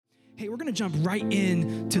Hey, we're going to jump right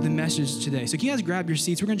into the message today. So can you guys grab your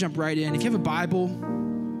seats? We're going to jump right in. If you have a Bible,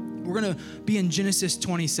 we're going to be in Genesis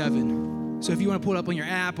 27. So if you want to pull it up on your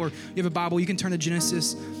app or you have a Bible, you can turn to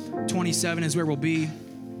Genesis 27 is where we'll be.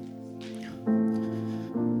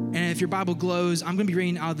 And if your Bible glows, I'm going to be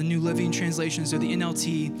reading out of the New Living Translation, so the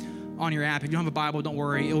NLT on your app. If you don't have a Bible, don't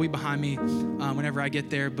worry. It'll be behind me whenever I get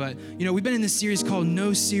there. But, we've been in this series called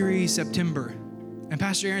No Series September. And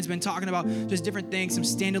Pastor Aaron's been talking about just different things, some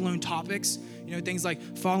standalone topics, things like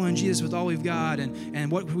following Jesus with all we've got and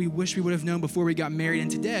what we wish we would have known before we got married. And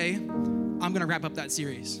today, I'm going to wrap up that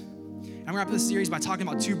series. I'm going to wrap up this series by talking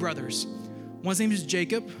about two brothers. One's name is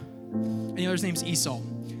Jacob, and the other's name is Esau.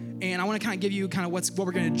 And I want to kind of give you what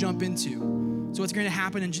we're going to jump into. So what's going to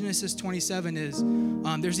happen in Genesis 27 is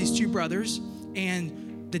there's these two brothers,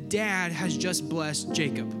 and the dad has just blessed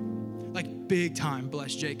Jacob. Like big time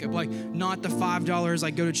bless Jacob. Like not the $5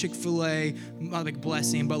 like go to Chick-fil-A like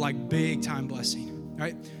blessing, but like big time blessing,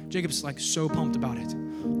 right? Jacob's like so pumped about it.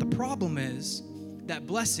 The problem is that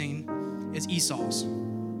blessing is Esau's.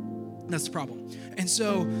 That's the problem. And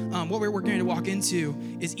so what we're going to walk into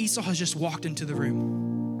is Esau has just walked into the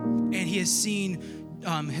room and he has seen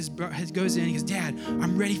goes in, he goes, Dad,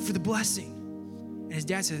 I'm ready for the blessing. And his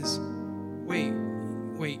dad says, wait,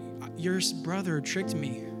 your brother tricked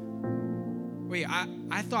me. Wait,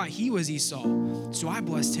 I thought he was Esau, so I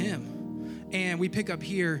blessed him. And we pick up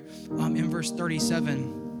here in verse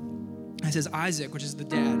 37. It says, Isaac, which is the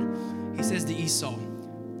dad, he says to Esau,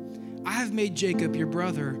 I have made Jacob, your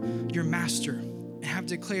brother, your master, and have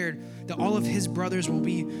declared that all of his brothers will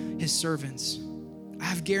be his servants. I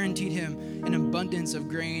have guaranteed him an abundance of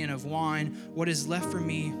grain and of wine, what is left for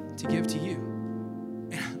me to give to you.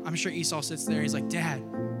 And I'm sure Esau sits there and he's like, Dad,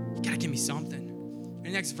 you gotta give me something. In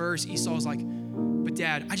the next verse, Esau's like, but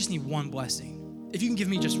Dad, I just need one blessing. If you can give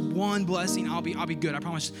me just one blessing, I'll be good. I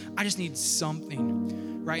promise. I just need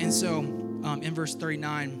something, right? And so in verse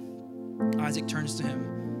 39, Isaac turns to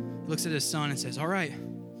him, looks at his son and says, all right,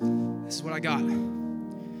 this is what I got.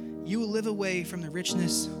 You will live away from the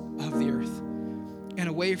richness of the earth and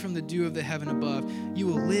away from the dew of the heaven above. You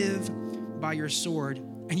will live by your sword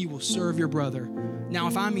and you will serve your brother. Now,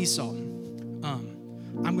 if I'm Esau,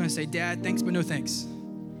 I'm going to say, Dad, thanks, but no thanks.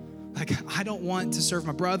 Like, I don't want to serve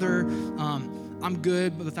my brother. I'm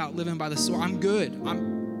good without living by the sword. I'm good.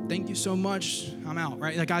 Thank you so much. I'm out,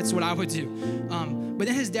 right? Like, that's what I would do. But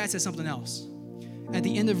then his dad says something else. At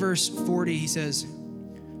the end of verse 40, he says,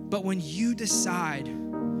 but when you decide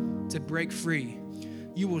to break free,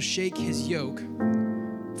 you will shake his yoke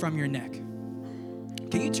from your neck.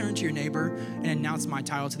 Can you turn to your neighbor and announce my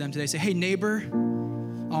title to them today? Say, hey, neighbor.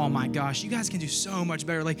 Oh my gosh, you guys can do so much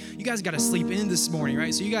better. Like, you guys got to sleep in this morning,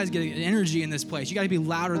 right? So you guys get energy in this place. You got to be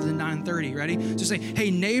louder than 9:30, ready? So say,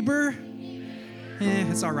 hey, neighbor.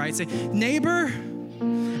 It's all right. Say, neighbor,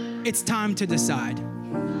 it's time to decide.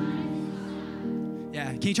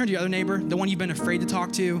 Yeah, can you turn to your other neighbor, the one you've been afraid to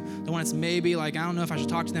talk to, the one that's maybe like, I don't know if I should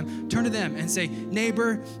talk to them. Turn to them and say,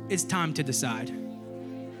 neighbor, it's time to decide.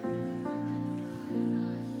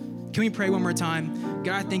 Can we pray one more time?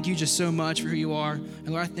 God, I thank you just so much for who you are. And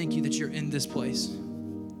Lord, I thank you that you're in this place.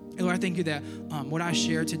 And Lord, I thank you that what I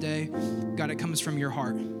share today, God, it comes from your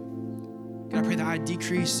heart. God, I pray that I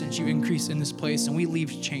decrease and you increase in this place and we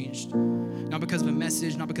leave changed. Not because of a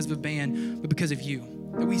message, not because of a band, but because of you.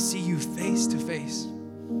 That we see you face to face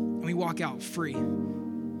and we walk out free.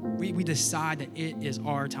 We decide that it is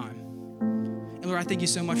our time. And Lord, I thank you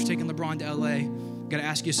so much for taking LeBron to LA. God, I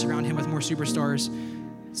ask you to surround him with more superstars.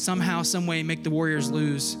 Somehow, some way, make the Warriors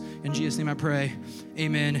lose. In Jesus' name I pray.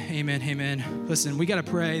 Amen, amen, amen. Listen, we got to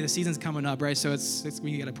pray. The season's coming up, right? So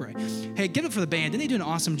we got to pray. Hey, give it for the band. Didn't they do an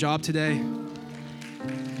awesome job today?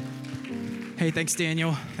 Hey, thanks,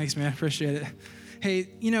 Daniel. Thanks, man. Appreciate it. Hey,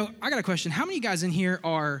 I got a question. How many of you guys in here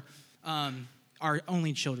are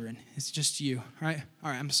only children? It's just you, right? All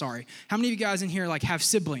right, I'm sorry. How many of you guys in here have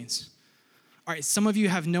siblings? All right, some of you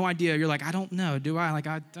have no idea. You're like, I don't know. Do I?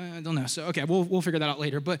 I don't know. So, okay, we'll figure that out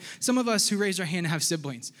later. But some of us who raised our hand and have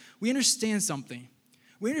siblings, we understand something.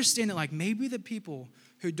 We understand that maybe the people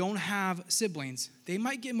who don't have siblings, they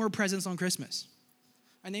might get more presents on Christmas.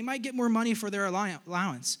 And they might get more money for their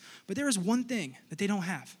allowance. But there is one thing that they don't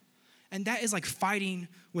have. And that is fighting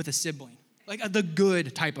with a sibling. The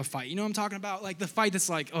good type of fight. You know what I'm talking about? The fight that's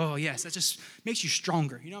oh, yes, that just makes you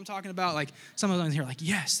stronger. You know what I'm talking about? Some of them here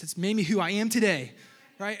yes, that's made me who I am today,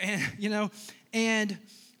 right? And,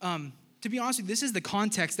 to be honest with you, this is the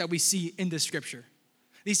context that we see in this scripture.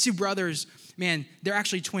 These two brothers, man, they're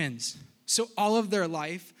actually twins. So all of their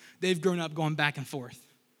life, they've grown up going back and forth.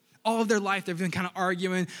 All of their life, they've been kind of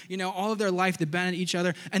arguing. All of their life, they've been at each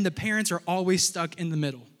other. And the parents are always stuck in the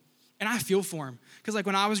middle. And I feel for him. Because like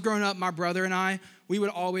when I was growing up, my brother and I, we would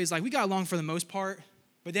always we got along for the most part,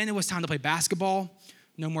 but then it was time to play basketball.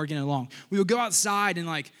 No more getting along. We would go outside and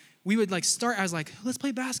we would start as let's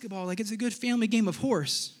play basketball. It's a good family game of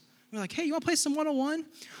horse. We're like, hey, you want to play some one-on-one?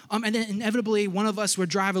 And then inevitably, one of us would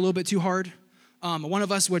drive a little bit too hard. One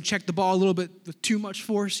of us would check the ball a little bit with too much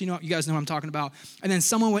force. You guys know what I'm talking about. And then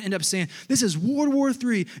someone would end up saying, this is World War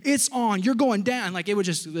III. It's on. You're going down.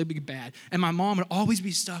 It'd be bad. And my mom would always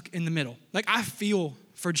be stuck in the middle. I feel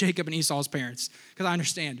for Jacob and Esau's parents because I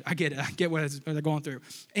understand. I get it. I get what they're going through.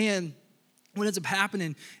 And what ends up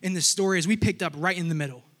happening in this story is we picked up right in the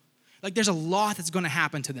middle. There's a lot that's going to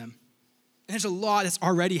happen to them. And there's a lot that's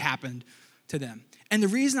already happened to them. And the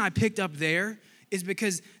reason I picked up there is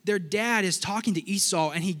because their dad is talking to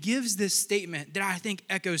Esau, and he gives this statement that I think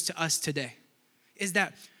echoes to us today, is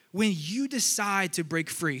that when you decide to break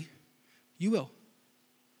free, you will.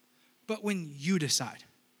 But when you decide.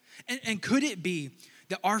 And could it be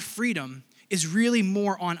that our freedom is really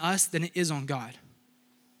more on us than it is on God?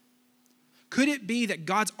 Could it be that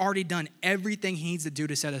God's already done everything he needs to do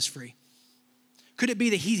to set us free? Could it be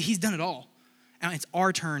that he's done it all? And it's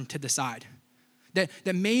our turn to decide. That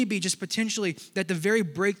maybe just potentially that the very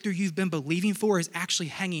breakthrough you've been believing for is actually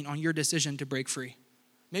hanging on your decision to break free.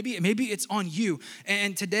 Maybe it's on you.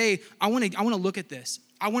 And today, I want to look at this.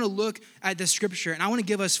 I want to look at the scripture, and I want to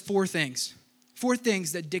give us 4 things. 4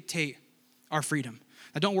 things that dictate our freedom.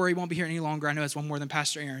 Now, don't worry, we won't be here any longer. I know that's one more than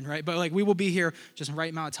Pastor Aaron, right? But we will be here just the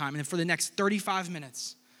right amount of time. And then for the next 35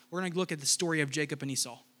 minutes, we're going to look at the story of Jacob and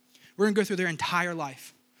Esau. We're going to go through their entire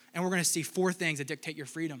life, and we're going to see 4 things that dictate your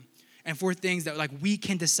freedom, and 4 things that we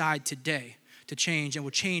can decide today to change, and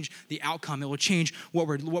will change the outcome. It will change what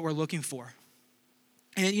we're looking for.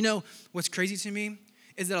 And what's crazy to me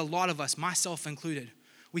is that a lot of us, myself included,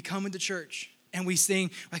 we come into church and we sing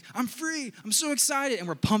I'm free, I'm so excited, and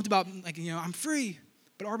we're pumped about I'm free.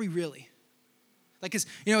 But are we really? Because,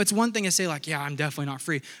 it's one thing to say yeah, I'm definitely not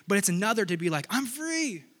free. But it's another to be I'm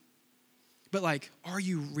free. But are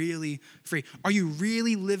you really free? Are you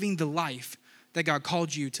really living the life that God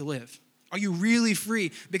called you to live? Are you really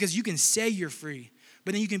free? Because you can say you're free,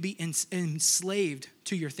 but then you can be enslaved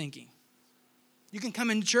to your thinking. You can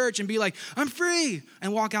come into church and be I'm free,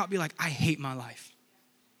 and walk out and be I hate my life.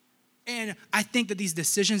 And I think that these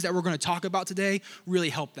decisions that we're going to talk about today really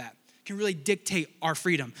help that. Can really dictate our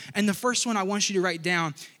freedom. And the first one I want you to write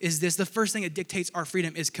down is this. The first thing that dictates our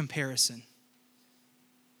freedom is comparison.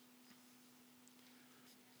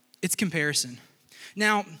 It's comparison.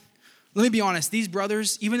 Now, let me be honest. These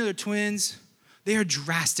brothers, even though they're twins, they are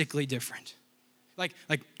drastically different.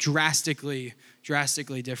 Drastically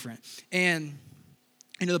different. And,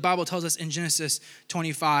 the Bible tells us in Genesis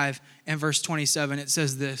 25 and verse 27, it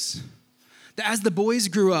says this, that as the boys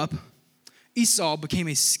grew up, Esau became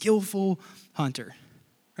a skillful hunter,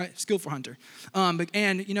 right? Skillful hunter.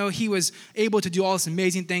 And he was able to do all these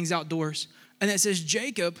amazing things outdoors. And it says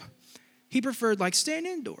Jacob, he preferred staying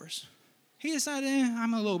indoors. He decided,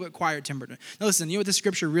 I'm a little bit quiet-tempered. Now listen, you know what this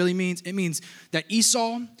scripture really means? It means that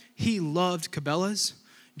Esau, he loved Cabela's.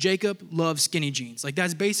 Jacob loved skinny jeans.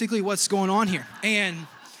 That's basically what's going on here. And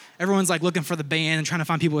everyone's looking for the band and trying to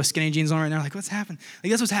find people with skinny jeans on right now. What's happening?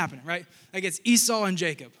 That's what's happening, right? It's Esau and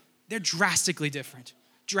Jacob. They're drastically different,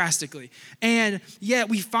 drastically. And yet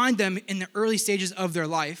we find them in the early stages of their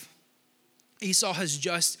life. Esau has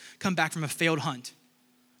just come back from a failed hunt.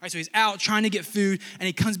 Right, so he's out trying to get food, and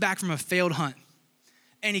he comes back from a failed hunt.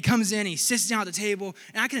 And he comes in, he sits down at the table,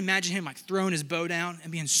 and I can imagine him throwing his bow down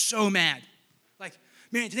and being so mad.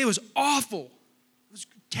 Man, today was awful. It was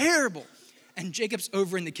terrible. And Jacob's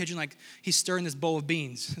over in the kitchen, he's stirring this bowl of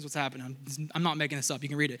beans. That's what's happening. I'm not making this up. You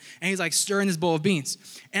can read it. And he's stirring this bowl of beans.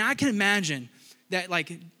 And I can imagine that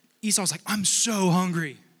Esau's I'm so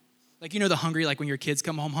hungry. The hungry, when your kids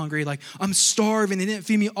come home hungry, I'm starving. They didn't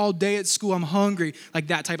feed me all day at school. I'm hungry.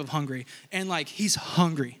 That type of hungry. And he's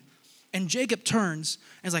hungry. And Jacob turns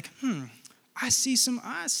and is I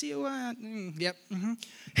see what, yep. Mm-hmm.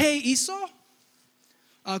 Hey, Esau,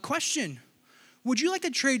 question. Would you like to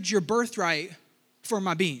trade your birthright for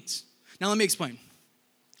my beans? Now, let me explain.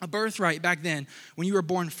 A birthright back then, when you were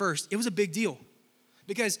born first, it was a big deal.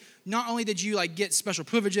 Because not only did you get special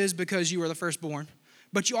privileges because you were the firstborn,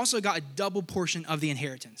 but you also got a double portion of the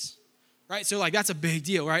inheritance, right? So that's a big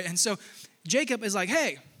deal, right? And so Jacob is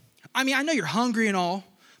hey, I know you're hungry and all,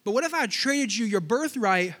 but what if I traded you your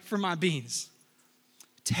birthright for my beans?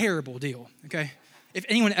 Terrible deal, okay? If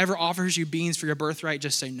anyone ever offers you beans for your birthright,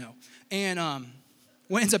 just say no. And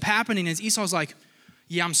what ends up happening is Esau's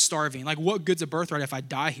yeah, I'm starving. What good's a birthright if I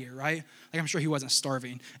die here, right? I'm sure he wasn't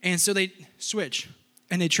starving. And so they switch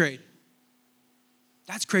and they trade.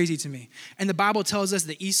 That's crazy to me. And the Bible tells us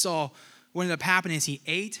that Esau, what ended up happening is he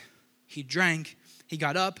ate, he drank, he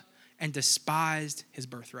got up, and despised his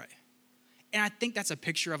birthright. And I think that's a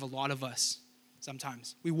picture of a lot of us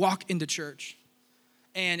sometimes. We walk into church,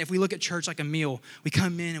 and if we look at church like a meal, we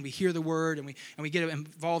come in and we hear the word, and we get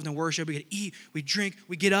involved in worship, we get to eat, we drink,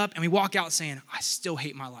 we get up, and we walk out saying, I still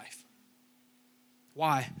hate my life.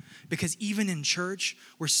 Why? Because even in church,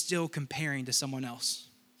 we're still comparing to someone else.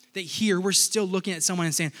 That here, we're still looking at someone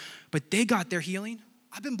and saying, but they got their healing.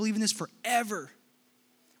 I've been believing this forever.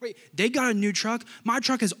 Wait, they got a new truck. My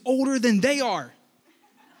truck is older than they are.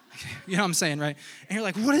 You know what I'm saying, right? And you're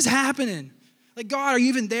like, what is happening? Like, God, are you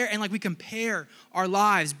even there? And like we compare our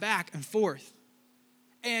lives back and forth.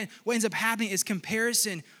 And what ends up happening is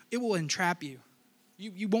comparison, it will entrap you.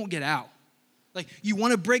 You won't get out. Like, you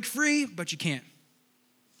want to break free, but you can't.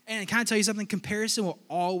 And can I tell you something? Comparison will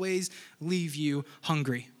always leave you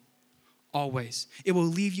hungry. Always. It will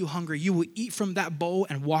leave you hungry. You will eat from that bowl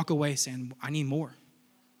and walk away saying, I need more.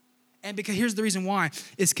 And because here's the reason why,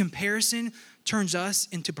 is comparison turns us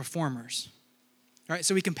into performers. All right,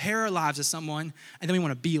 so we compare our lives to someone, and then we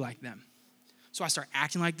want to be like them. So I start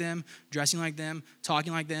acting like them, dressing like them,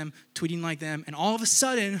 talking like them, tweeting like them, and all of a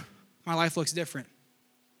sudden, my life looks different.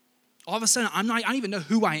 All of a sudden, I don't even know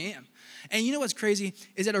who I am. And you know what's crazy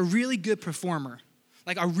is that a really good performer,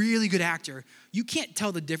 like a really good actor, you can't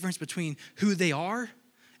tell the difference between who they are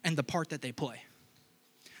and the part that they play.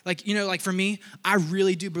 Like, you know, like for me, I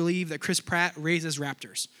really do believe that Chris Pratt raises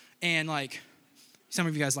raptors. And like, some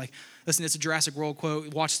of you guys like, listen, it's a Jurassic World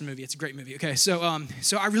quote. Watch the movie. It's a great movie. Okay, so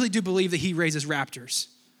I really do believe that he raises raptors.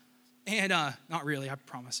 And not really, I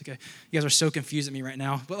promise. Okay, you guys are so confused at me right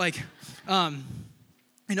now. But like,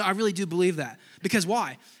 you know, I really do believe that. Because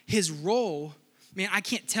why? His role, man, I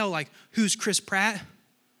can't tell like who's Chris Pratt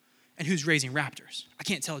and who's raising raptors. I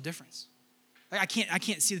can't tell the difference. Like I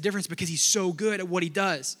can't see the difference because he's so good at what he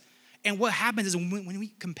does. And what happens is when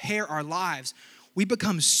we compare our lives, we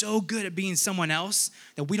become so good at being someone else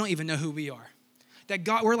that we don't even know who we are. That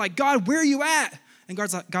we're like, God, where are you at? And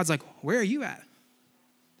God's like, where are you at?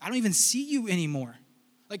 I don't even see you anymore.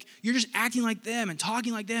 Like, you're just acting like them and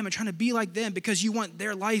talking like them and trying to be like them because you want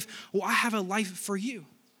their life. Well, I have a life for you.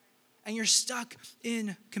 And you're stuck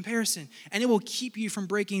in comparison. And it will keep you from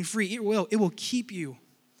breaking free. It will keep you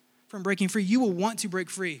from breaking free. You will want to break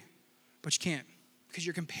free, but you can't because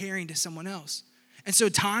you're comparing to someone else. And so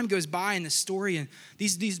time goes by in the story, and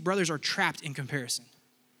these brothers are trapped in comparison.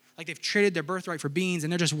 Like they've traded their birthright for beans,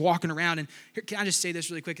 and they're just walking around. And here, can I just say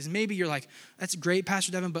this really quick? Because maybe you're like, that's great,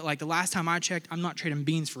 Pastor Devin, but like the last time I checked, I'm not trading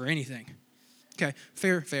beans for anything. Okay,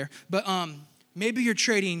 fair. But maybe you're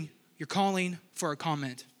trading your calling for a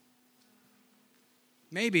comment.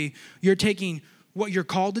 Maybe you're taking what you're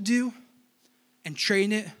called to do and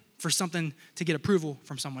trading it for something to get approval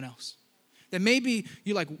from someone else. That maybe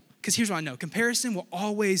you like, because here's what I know. Comparison will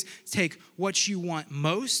always take what you want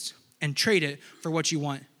most and trade it for what you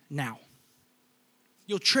want now.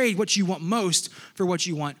 You'll trade what you want most for what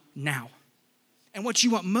you want now. And what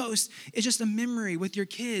you want most is just a memory with your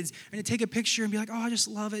kids and to take a picture and be like, oh, I just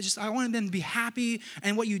love it. I want them to be happy.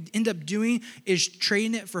 And what you end up doing is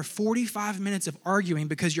trading it for 45 minutes of arguing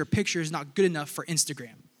because your picture is not good enough for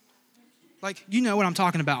Instagram. Like, you know what I'm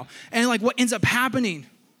talking about. And like what ends up happening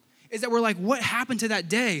is that we're like, what happened to that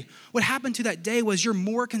day? What happened to that day was you're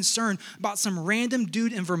more concerned about some random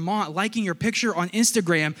dude in Vermont liking your picture on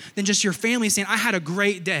Instagram than just your family saying, I had a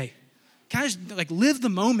great day. Can I just like live the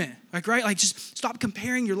moment? Like, right? Like just stop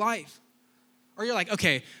comparing your life. Or you're like,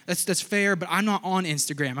 okay, that's fair, but I'm not on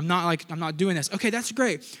Instagram. I'm not doing this. Okay, that's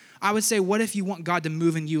great. I would say, what if you want God to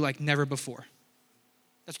move in you like never before?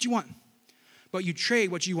 That's what you want. But you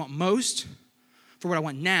trade what you want most for what I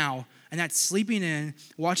want now, and that's sleeping in,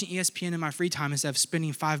 watching ESPN in my free time instead of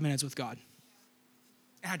spending 5 minutes with God.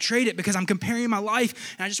 And I trade it because I'm comparing my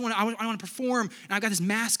life, and I want to perform, and I got this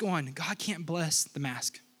mask on. God can't bless the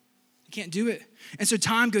mask. He can't do it. And so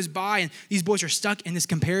time goes by, and these boys are stuck in this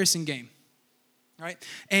comparison game, right?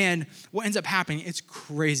 And what ends up happening, it's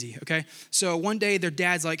crazy, okay? So one day their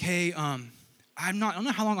dad's like, hey, I don't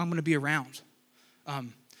know how long I'm going to be around.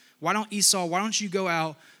 Why don't you go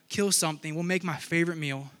out, kill something, we'll make my favorite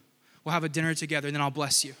meal, we'll have a dinner together, and then I'll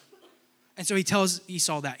bless you. And so he tells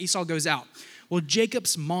Esau that. Esau goes out. Well,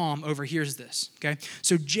 Jacob's mom overhears this, okay?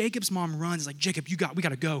 So Jacob's mom runs, like, Jacob, we got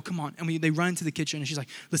to go, come on. And they run into the kitchen, and she's like,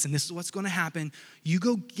 listen, this is what's going to happen. You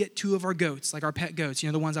go get 2 of our goats, like our pet goats,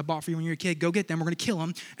 the ones I bought for you when you were a kid. Go get them. We're going to kill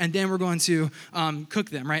them, and then we're going to cook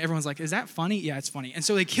them, right? Everyone's like, is that funny? Yeah, it's funny. And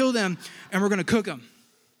so they kill them, and we're going to cook them,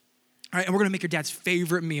 all right? And we're going to make your dad's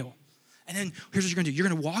favorite meal. And then here's what you're going to do. You're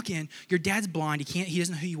going to walk in. Your dad's blind. He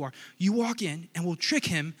doesn't know who you are. You walk in and we'll trick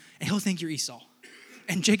him and he'll think you're Esau.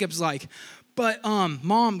 And Jacob's like, but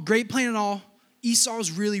Mom, great plan and all.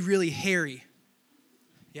 Esau's really, really hairy.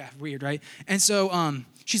 Yeah, weird, right? And so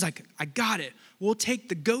she's like, I got it. We'll take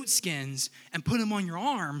the goat skins and put them on your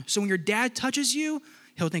arm. So when your dad touches you,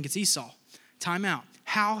 he'll think it's Esau. Time out.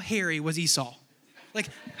 How hairy was Esau?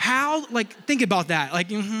 Think about that.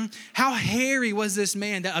 How hairy was this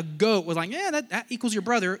man that a goat was like, yeah, that equals your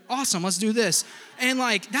brother. Awesome, let's do this. And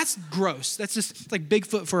that's gross. That's just like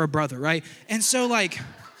Bigfoot for a brother, right? And so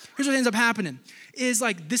here's what ends up happening is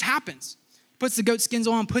this happens. Puts the goat skins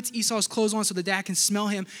on, puts Esau's clothes on so the dad can smell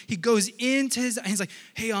him. He goes into he's like,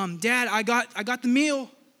 hey, Dad, I got the meal.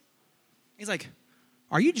 He's like,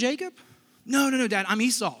 are you Jacob? No, Dad, I'm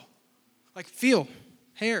Esau. Feel,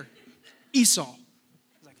 hair, Esau.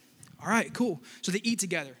 He's like, all right, cool. So they eat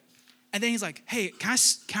together. And then he's like, hey, can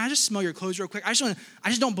I just smell your clothes real quick? I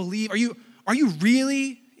just don't believe, are you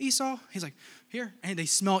really Esau? He's like, here. And they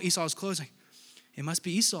smell Esau's clothes, like, it must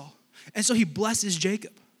be Esau. And so he blesses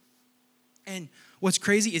Jacob. And what's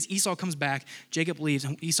crazy is Esau comes back, Jacob leaves,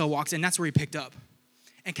 and Esau walks in. That's where he picked up.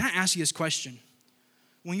 And can I ask you this question?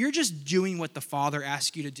 When you're just doing what the Father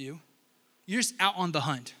asks you to do, you're just out on the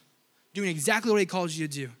hunt, doing exactly what he calls you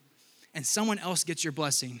to do, and someone else gets your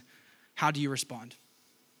blessing, how do you respond?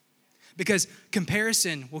 Because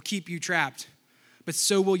comparison will keep you trapped, but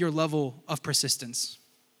so will your level of persistence.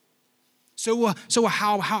 So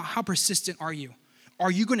how persistent are you? Are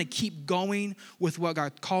you going to keep going with what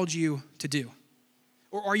God called you to do?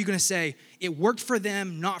 Or are you going to say, it worked for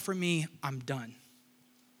them, not for me, I'm done?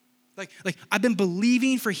 I've been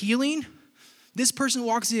believing for healing. This person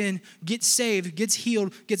walks in, gets saved, gets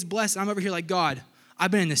healed, gets blessed. And I'm over here like, God, I've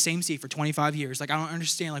been in the same seat for 25 years. I don't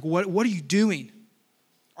understand. What are you doing?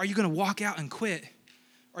 Are you going to walk out and quit?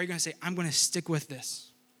 Or are you going to say, I'm going to stick with this?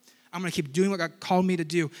 I'm going to keep doing what God called me to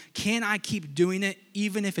do. Can I keep doing it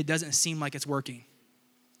even if it doesn't seem like it's working?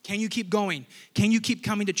 Can you keep going? Can you keep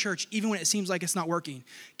coming to church even when it seems like it's not working?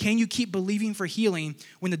 Can you keep believing for healing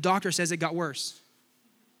when the doctor says it got worse?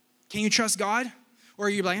 Can you trust God? Or are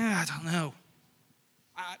you like, I don't know.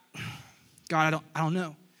 God, I don't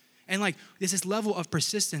know. And there's this level of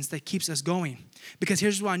persistence that keeps us going. Because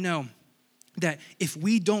here's what I know, that if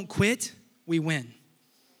we don't quit, we win.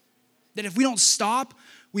 That if we don't stop,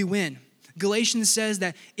 we win. Galatians says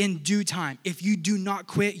that in due time, if you do not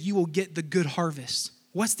quit, you will get the good harvest.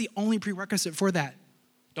 What's the only prerequisite for that?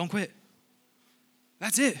 Don't quit.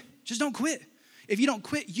 That's it. Just don't quit. If you don't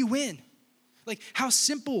quit, you win. How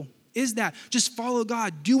simple is that? Just follow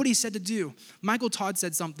God. Do what he said to do. Michael Todd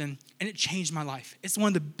said something, and it changed my life. It's one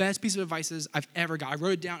of the best pieces of advice I've ever got. I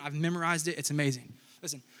wrote it down. I've memorized it. It's amazing.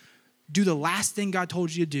 Listen, do the last thing God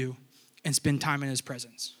told you to do and spend time in his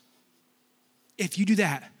presence. If you do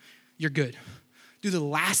that, you're good. Do the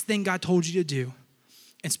last thing God told you to do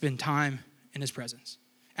and spend time in his presence.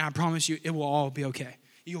 And I promise you, it will all be okay.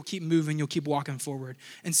 You'll keep moving. You'll keep walking forward.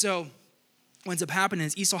 And so what ends up happening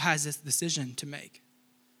is Esau has this decision to make.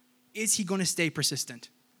 Is he going to stay persistent?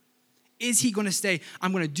 Is he going to stay,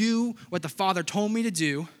 I'm going to do what the Father told me to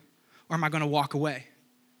do, or am I going to walk away?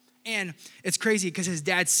 And it's crazy because his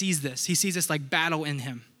dad sees this. He sees this battle in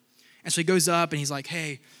him. And so he goes up and he's like,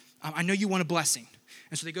 hey, I know you want a blessing.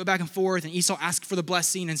 And so they go back and forth, and Esau asks for the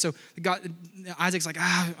blessing. And so Isaac's like,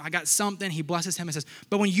 I got something. He blesses him and says,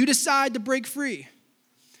 but when you decide to break free,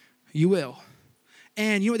 you will.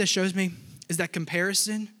 And you know what that shows me? Is that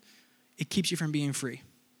comparison, it keeps you from being free.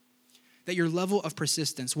 That your level of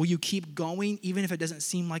persistence, will you keep going even if it doesn't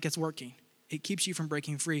seem like it's working? It keeps you from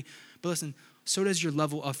breaking free. But listen, so does your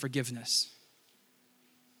level of forgiveness.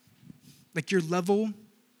 Your level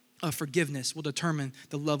of forgiveness will determine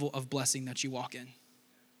the level of blessing that you walk in.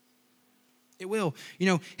 It will.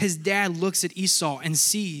 His dad looks at Esau and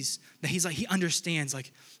sees that he understands,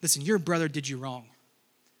 listen, your brother did you wrong.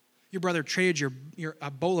 Your brother traded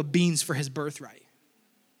a bowl of beans for his birthright.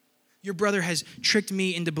 Your brother has tricked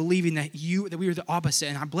me into believing that we were the opposite,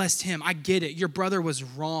 and I blessed him. I get it. Your brother was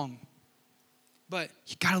wrong. But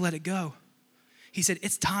you got to let it go. He said,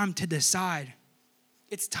 it's time to decide.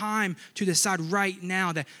 It's time to decide right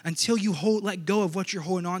now that until you let go of what you're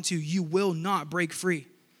holding on to, you will not break free.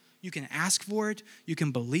 You can ask for it. You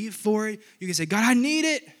can believe for it. You can say, God, I need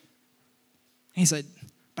it. And he said,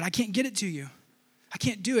 but I can't get it to you. I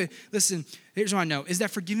can't do it. Listen, here's what I know, is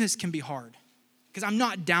that forgiveness can be hard. Because I'm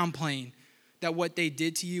not downplaying that what they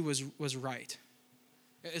did to you was right.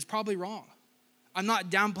 It's probably wrong. I'm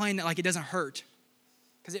not downplaying that it doesn't hurt.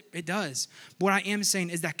 Because it does. But what I am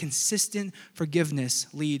saying is that consistent forgiveness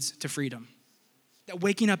leads to freedom. That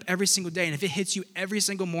waking up every single day, and if it hits you every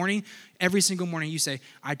single morning you say,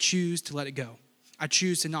 I choose to let it go. I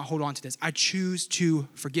choose to not hold on to this. I choose to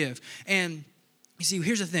forgive. And you see,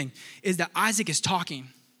 here's the thing, is that Isaac is talking,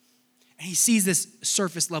 and he sees this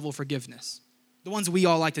surface level forgiveness. The ones we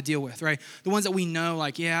all like to deal with, right? The ones that we know,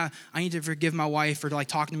 like, yeah, I need to forgive my wife for like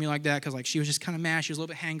talking to me like that because like she was just kind of mad. She was a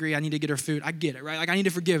little bit hangry. I need to get her food. I get it, right? Like I need to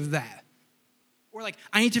forgive that. Or like,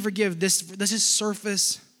 I need to forgive this. This is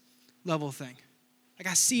surface level thing. Like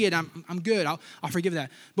I see it, I'm good. I'll forgive that.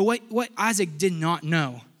 But what Isaac did not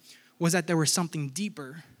know was that there was something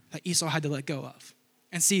deeper that Esau had to let go of.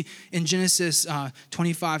 And see, in Genesis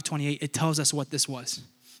 25:28, it tells us what this was.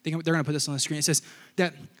 They're going to put this on the screen. It says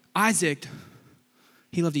that Isaac,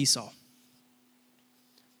 he loved Esau.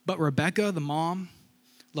 But Rebekah, the mom,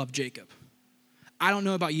 loved Jacob. I don't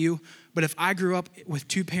know about you, but if I grew up with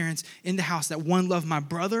two parents in the house that one loved my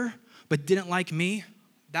brother but didn't like me,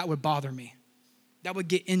 that would bother me. That would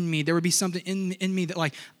get in me. There would be something in me that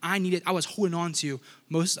like I was holding on to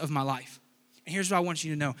most of my life. And here's what I want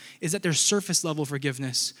you to know, is that there's surface level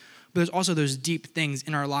forgiveness, but there's also those deep things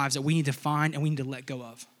in our lives that we need to find and we need to let go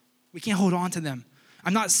of. We can't hold on to them.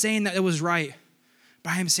 I'm not saying that it was right,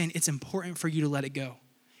 but I am saying it's important for you to let it go.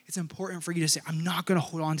 It's important for you to say, I'm not going to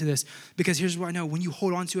hold on to this, because here's what I know. When you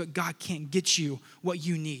hold on to it, God can't get you what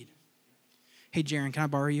you need. Hey, Jaren, can I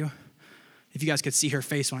borrow you? If you guys could see her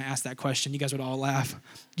face when I asked that question, you guys would all laugh.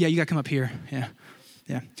 Yeah, you got to come up here.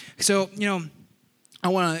 Yeah. So, I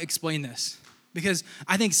want to explain this because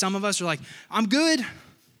I think some of us are like, I'm good.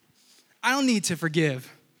 I don't need to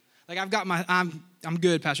forgive. Like I'm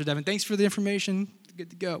good, Pastor Devin. Thanks for the information. Good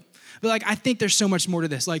to go. But like, I think there's so much more to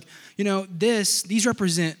this. Like, these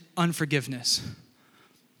represent unforgiveness.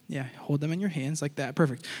 Yeah, hold them in your hands like that.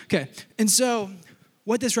 Perfect. Okay. And so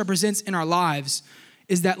what this represents in our lives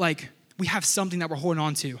is that like, we have something that we're holding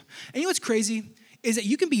on to. And you know what's crazy is that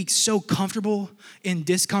you can be so comfortable in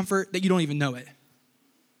discomfort that you don't even know it.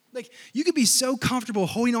 Like you could be so comfortable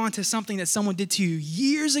holding on to something that someone did to you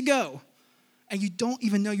years ago and you don't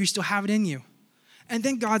even know you still have it in you. And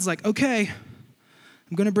then God's like, okay,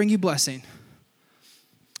 I'm going to bring you blessing.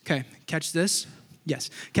 Okay, catch this.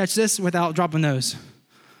 Yes, catch this without dropping those.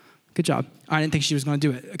 Good job. I didn't think she was going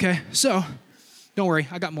to do it. Okay, so don't worry,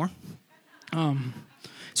 I got more.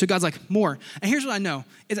 So God's like, more. And here's what I know,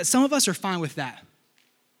 is that some of us are fine with that.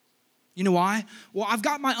 You know why? Well, I've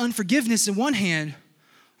got my unforgiveness in one hand.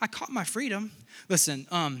 I caught my freedom. Listen,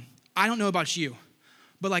 I don't know about you,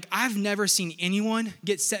 but like I've never seen anyone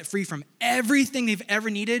get set free from everything they've ever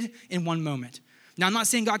needed in one moment. Now, I'm not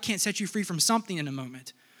saying God can't set you free from something in a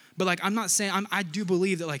moment, but like I'm not saying, I do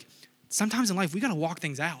believe that like sometimes in life we got to walk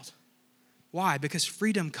things out. Why? Because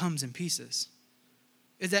freedom comes in pieces.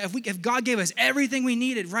 Is that if God gave us everything we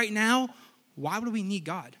needed right now, why would we need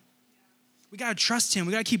God? We got to trust him.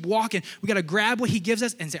 We got to keep walking. We got to grab what he gives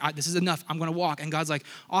us and say, this is enough. I'm going to walk. And God's like,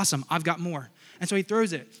 awesome, I've got more. And so he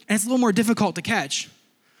throws it. And it's a little more difficult to catch.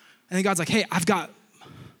 And then God's like, hey, I've got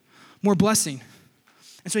more blessing.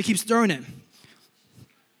 And so he keeps throwing it.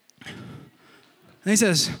 And he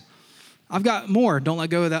says, I've got more. Don't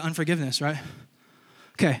let go of that unforgiveness, right?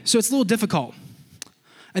 Okay, so it's a little difficult.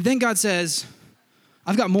 And then God says,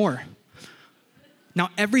 I've got more. Now,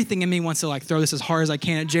 everything in me wants to like throw this as hard as I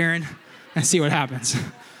can at Jaren and see what happens.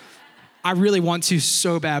 I really want to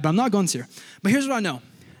so bad, but I'm not going to. But here's what I know,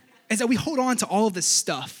 is that we hold on to all of this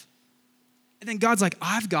stuff. And then God's like,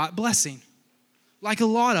 I've got blessing. Like a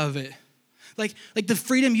lot of it. Like the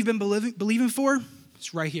freedom you've been believing for,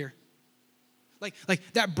 it's right here. Like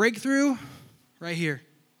that breakthrough, right here.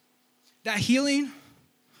 That healing,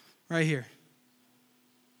 right here.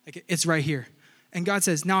 Like it's right here. And God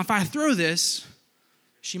says, now if I throw this,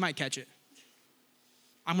 she might catch it.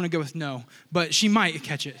 I'm going to go with no, but she might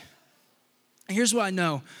catch it. And here's what I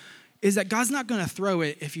know, is that God's not going to throw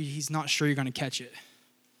it if he's not sure you're going to catch it.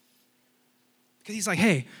 Because he's like,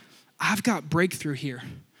 hey, I've got breakthrough here,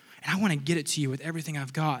 and I want to get it to you with everything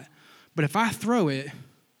I've got. But if I throw it,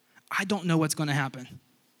 I don't know what's going to happen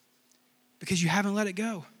because you haven't let it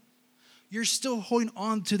go. You're still holding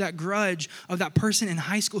on to that grudge of that person in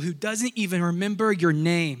high school who doesn't even remember your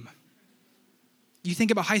name. You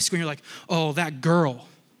think about high school and you're like, oh, that girl.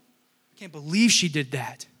 I can't believe she did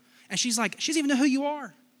that. And she's like, she doesn't even know who you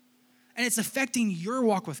are. And it's affecting your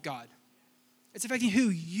walk with God. It's affecting who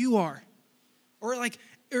you are. Or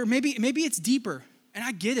maybe it's deeper. And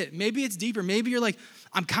I get it. Maybe it's deeper. Maybe you're like,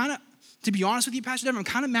 to be honest with you, Pastor Devin, I'm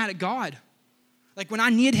kind of mad at God. Like when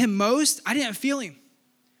I needed him most, I didn't feel him.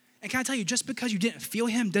 And can I tell you, just because you didn't feel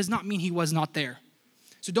him does not mean he was not there.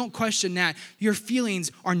 So don't question that. Your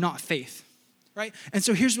feelings are not faith. right? And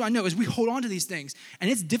so here's what I know is we hold on to these things, and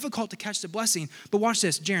it's difficult to catch the blessing. But watch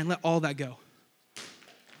this, Jaron, let all that go.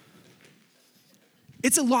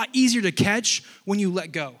 It's a lot easier to catch when you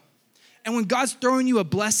let go. And when God's throwing you a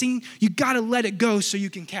blessing, you got to let it go so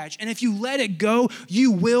you can catch. And if you let it go,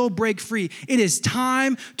 you will break free. It is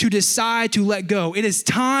time to decide to let go. It is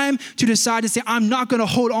time to decide to say, I'm not going to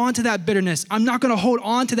hold on to that bitterness. I'm not going to hold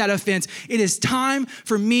on to that offense. It is time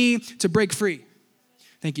for me to break free.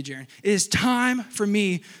 Thank you, Jaron. It is time for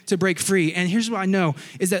me to break free. And here's what I know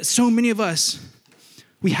is that so many of us,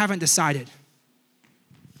 we haven't decided.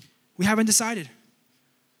 We haven't decided.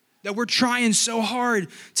 That we're trying so hard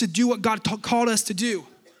to do what God called us to do.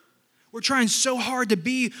 We're trying so hard to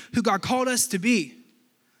be who God called us to be.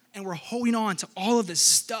 And we're holding on to all of this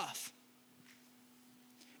stuff.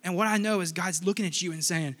 And what I know is God's looking at you and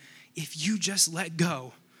saying, if you just let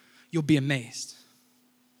go, you'll be amazed.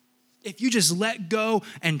 If you just let go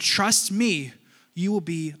and trust me, you will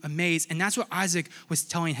be amazed. And that's what Isaac was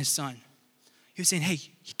telling his son. He was saying, hey,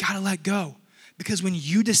 you gotta let go. Because when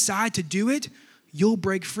you decide to do it, you'll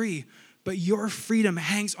break free, but your freedom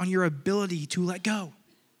hangs on your ability to let go.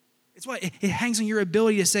 It's what it hangs on your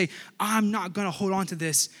ability to say, I'm not going to hold on to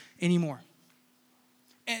this anymore.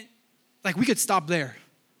 And like we could stop there,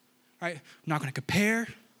 right? I'm not going to compare,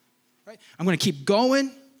 right? I'm going to keep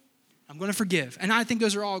going. I'm going to forgive. And I think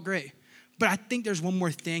those are all great. But I think there's one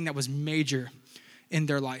more thing that was major in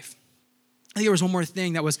their life. I think there was one more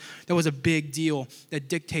thing that was a big deal that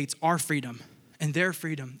dictates our freedom and their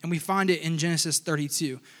freedom. And we find it in Genesis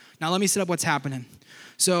 32. Now, let me set up what's happening.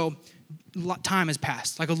 So time has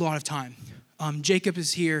passed, like a lot of time. Jacob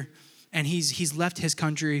is here, and he's left his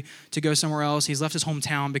country to go somewhere else. He's left his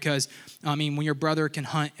hometown because, when your brother can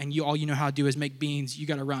hunt and all you know how to do is make beans, you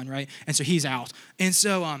got to run, right? And so he's out. And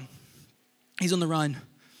so he's on the run.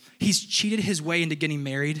 He's cheated his way into getting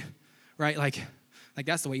married, right? Like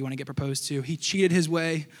that's the way you want to get proposed to. He cheated his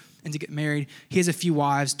way and to get married. He has a few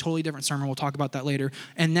wives, totally different sermon. We'll talk about that later.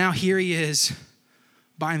 And now here he is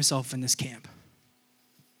by himself in this camp.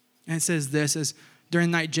 And it says this, as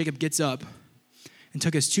during the night, Jacob gets up and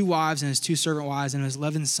took his 2 wives and his 2 servant wives and his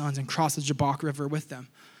 11 sons and crossed the Jabbok River with them.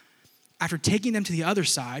 After taking them to the other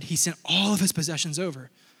side, he sent all of his possessions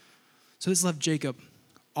over. So this left Jacob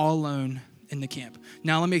all alone in the camp.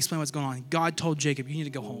 Now let me explain what's going on. God told Jacob, you need to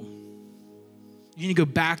go home. You need to go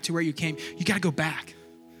back to where you came. You got to go back.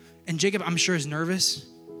 And Jacob, I'm sure, is nervous.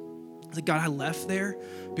 He's like, God, I left there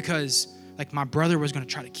because my brother was going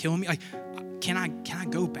to try to kill me. Can I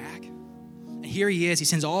go back? And here he is. He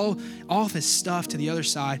sends all of his stuff to the other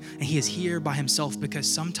side, and he is here by himself because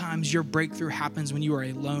sometimes your breakthrough happens when you are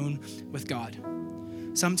alone with God.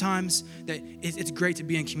 Sometimes that it's great to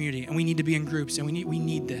be in community, and we need to be in groups, and we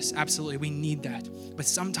need this. Absolutely, we need that. But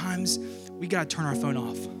sometimes we got to turn our phone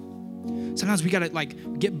off. Sometimes we got to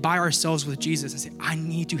get by ourselves with Jesus and say, I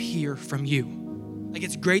need to hear from you.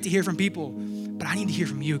 It's great to hear from people, but I need to hear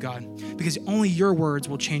from you, God, because only your words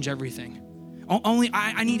will change everything. Only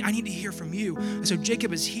I need to hear from you. And so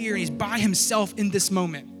Jacob is here and he's by himself in this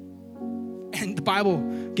moment. And the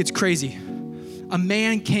Bible gets crazy. A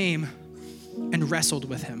man came and wrestled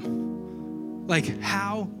with him.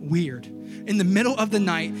 How weird. In the middle of the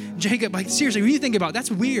night, Jacob, seriously, when you think about it, that's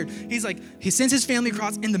weird. He sends his family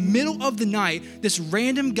across. In the middle of the night, this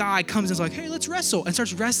random guy comes and is like, hey, let's wrestle, and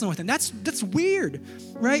starts wrestling with him. That's weird,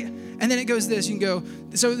 right? And then it goes this, you can go,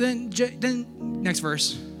 so then next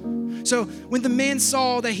verse. So when the man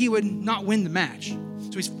saw that he would not win the match,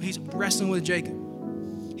 so he's wrestling with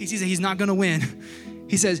Jacob. He sees that he's not going to win.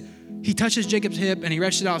 He says, he touches Jacob's hip and he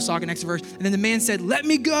wrenched it out of socket, next verse. And then the man said, let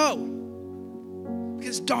me go.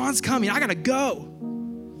 Because dawn's coming, I gotta go.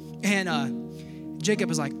 And Jacob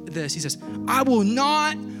is like this. He says, I will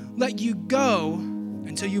not let you go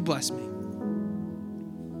until you bless me.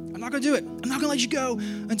 I'm not gonna do it. I'm not gonna let you go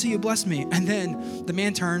until you bless me. And then the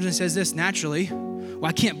man turns and says this naturally, well,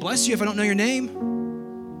 I can't bless you if I don't know your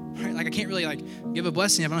name. Right? I can't really give a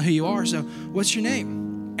blessing if I don't know who you are. So what's your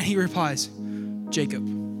name? And he replies, Jacob.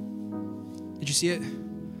 Did you see it?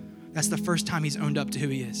 That's the first time he's owned up to who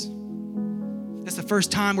he is. That's the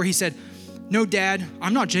first time where he said, no, Dad,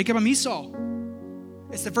 I'm not Jacob, I'm Esau.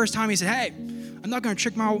 It's the first time he said, hey, I'm not going to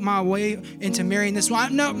trick my way into marrying this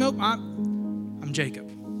one. Nope, I'm Jacob.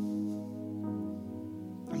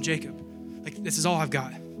 I'm Jacob. This is all I've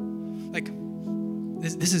got.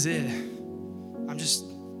 This is it. I'm just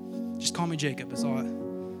call me Jacob. It's all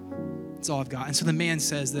I've got. And so the man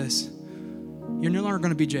says this, you're no longer going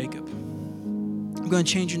to be Jacob. I'm going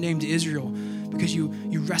to change your name to Israel because you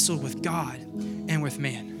wrestled with God and with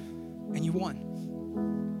man, and you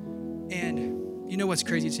won. And you know what's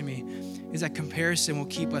crazy to me is that comparison will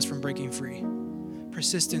keep us from breaking free.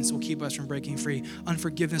 Persistence will keep us from breaking free.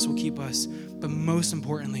 Unforgiveness will keep us. But most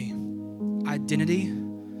importantly, identity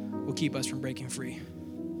will keep us from breaking free.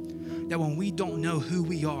 That when we don't know who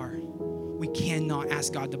we are, we cannot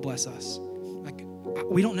ask God to bless us. Like,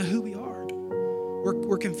 we don't know who we are.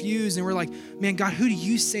 We're confused and we're like, man, God, who do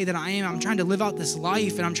you say that I am? I'm trying to live out this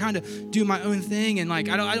life and I'm trying to do my own thing. And like,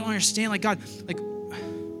 I don't understand. Like, God, like,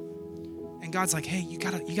 and God's like, hey, you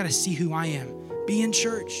gotta see who I am. Be in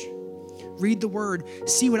church. Read the word.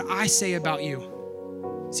 See what I say about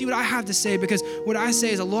you. See what I have to say, because what I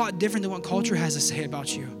say is a lot different than what culture has to say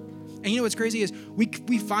about you. And you know what's crazy is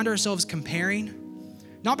we find ourselves comparing,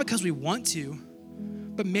 not because we want to,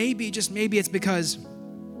 but maybe it's because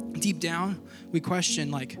deep down we question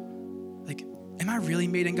like, am I really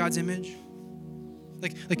made in God's image?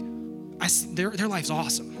 Their life's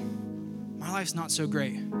awesome. My life's not so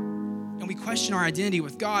great. And we question our identity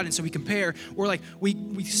with God, and so we compare, or like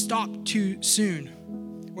we stop too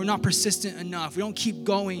soon. We're not persistent enough. We don't keep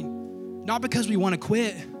going, not because we want to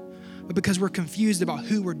quit, but because we're confused about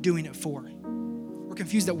who we're doing it for. We're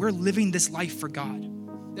confused that we're living this life for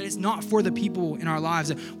God, that it's not for the people in our lives,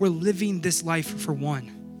 that we're living this life for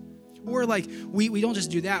one. Or like we don't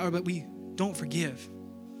just do that, but we don't forgive.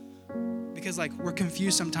 Because like we're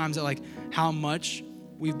confused sometimes at like how much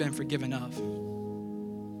we've been forgiven of.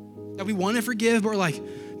 That we want to forgive, but we're like,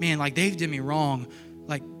 man, like they did me wrong.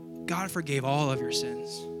 Like God forgave all of your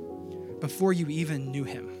sins before you even knew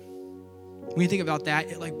him. When you think about that,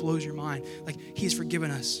 it like blows your mind. Like he's forgiven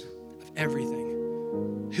us of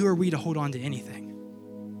everything. Who are we to hold on to anything?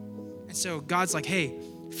 And so God's like, hey,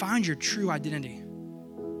 find your true identity.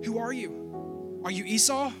 Who are you? Are you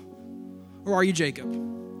Esau or are you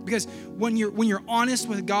Jacob? Because when you're honest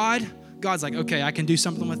with God, God's like, okay, I can do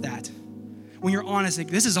something with that. When you're honest, like,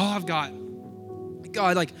 this is all I've got.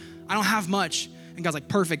 God, like, I don't have much. And God's like,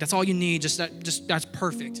 perfect. That's all you need. That's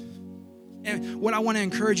perfect. And what I want to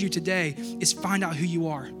encourage you today is find out who you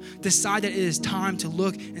are. Decide that it is time to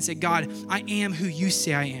look and say, God, I am who you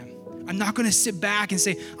say I am. I'm not going to sit back and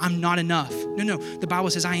say, I'm not enough. No. The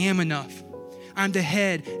Bible says I am enough. I'm the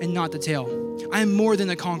head and not the tail. I am more than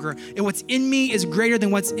a conqueror. And what's in me is greater than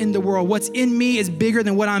what's in the world. What's in me is bigger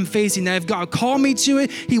than what I'm facing. That if God called me to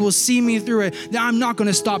it, he will see me through it. That I'm not going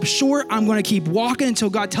to stop short. I'm going to keep walking until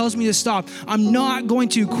God tells me to stop. I'm not going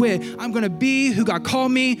to quit. I'm going to be who God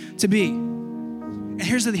called me to be. And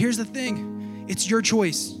here's the thing. It's your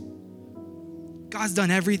choice. God's done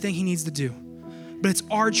everything he needs to do. But it's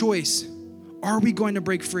our choice. Are we going to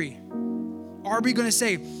break free? Are we going to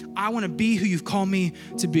say, I want to be who you've called me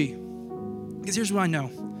to be? Because here's what I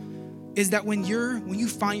know, is that when you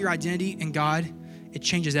find your identity in God, it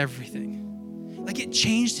changes everything. Like it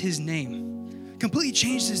changed his name, completely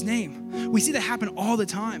changed his name. We see that happen all the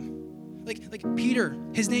time. Like Peter,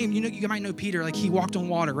 his name, you might know Peter, like he walked on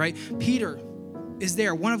water, right? Peter is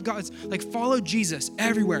there, one of God's, like followed Jesus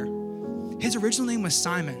everywhere. His original name was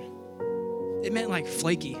Simon. It meant like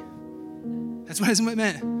flaky. That's what it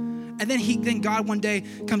meant. And then God one day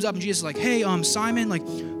comes up and Jesus is like, hey, Simon, like,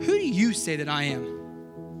 who do you say that I am?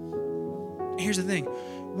 And here's the thing.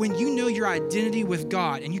 When you know your identity with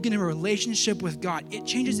God and you get in a relationship with God, it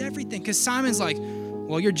changes everything. Because Simon's like,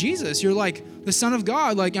 well, you're Jesus. You're like the Son of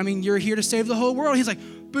God. Like, I mean, you're here to save the whole world. He's like,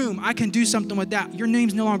 boom, I can do something with that. Your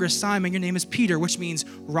name's no longer Simon. Your name is Peter, which means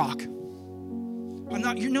rock.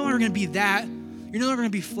 You're no longer going to be that. You're no longer going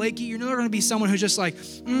to be flaky. You're no longer going to be someone who's just like,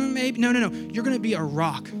 maybe. No. You're going to be a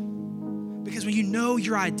rock. Because when you know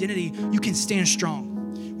your identity, you can stand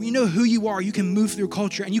strong. When you know who you are, you can move through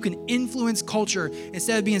culture and you can influence culture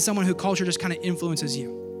instead of being someone who culture just kind of influences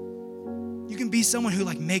you. You can be someone who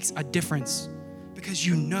like makes a difference because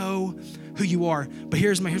you know who you are. But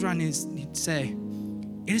here's what I need to say.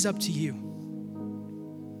 It is up to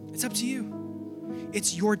you. It's up to you.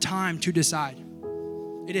 It's your time to decide.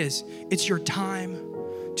 It is. It's your time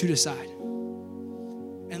to decide.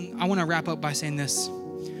 And I want to wrap up by saying this.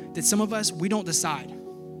 That some of us, we don't decide.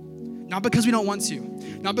 Not because we don't want to.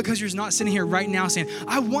 Not because you're not sitting here right now saying,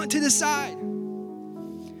 I want to decide.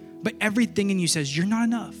 But everything in you says, you're not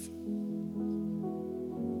enough.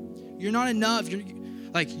 You're not enough.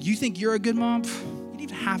 You think you're a good mom? You didn't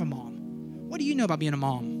even have a mom. What do you know about being a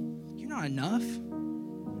mom? You're not enough.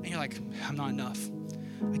 And you're like, I'm not enough.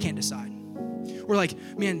 I can't decide. Or like,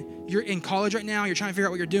 man, you're in college right now, you're trying to figure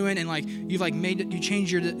out what you're doing, and like you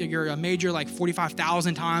changed your major like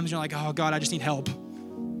 45,000 times. You're like, oh God, I just need help.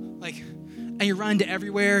 Like, and you're running to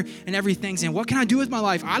everywhere and everything saying, what can I do with my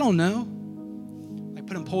life? I don't know. Like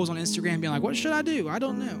putting polls on Instagram being like, what should I do? I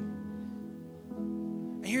don't know.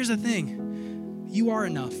 And here's the thing, you are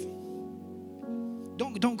enough.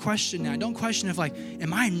 Don't question that. Don't question if like,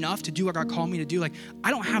 am I enough to do what God called me to do? Like, I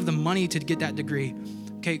don't have the money to get that degree.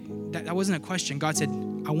 Okay, that wasn't a question. God said,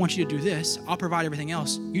 I want you to do this. I'll provide everything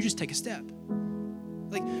else. You just take a step.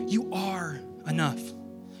 Like, you are enough.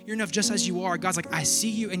 You're enough just as you are. God's like, I see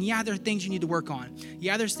you. And yeah, there are things you need to work on.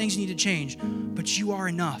 Yeah, there's things you need to change, but you are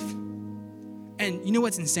enough. And you know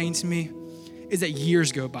what's insane to me is that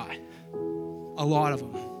years go by, a lot of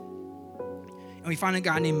them. And we find a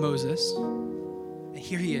guy named Moses, and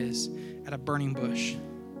here he is at a burning bush.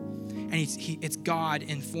 And it's God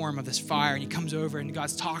in form of this fire, and he comes over, and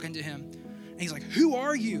God's talking to him. And he's like, who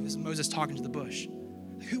are you? This is Moses talking to the bush.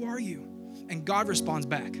 Who are you? And God responds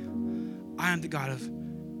back, I am the God of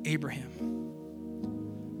Abraham,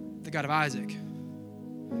 the God of Isaac.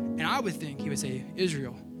 And I would think he would say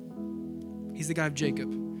Israel. He's the God of Jacob.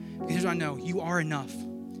 Because here's what I know, you are enough.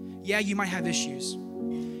 Yeah, you might have issues.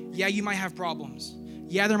 Yeah, you might have problems.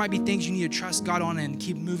 Yeah, there might be things you need to trust God on and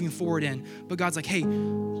keep moving forward in. But God's like, hey,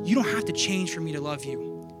 you don't have to change for me to love you.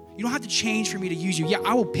 You don't have to change for me to use you. Yeah,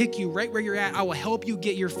 I will pick you right where you're at. I will help you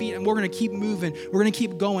get your feet, and we're going to keep moving. We're going to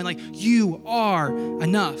keep going. Like, you are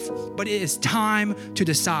enough. But it is time to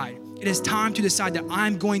decide. It is time to decide that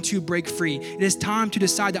I'm going to break free. It is time to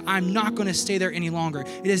decide that I'm not going to stay there any longer.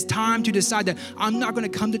 It is time to decide that I'm not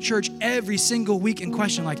going to come to church every single week and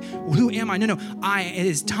question, like, who am I? No. It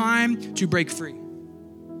is time to break free.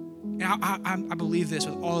 And I believe this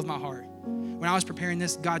with all of my heart. When I was preparing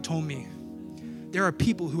this, God told me, there are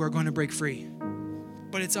people who are going to break free,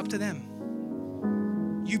 but it's up to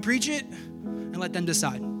them. You preach it and let them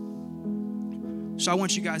decide. So I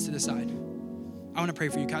want you guys to decide. I want to pray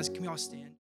for you guys. Can we all stand?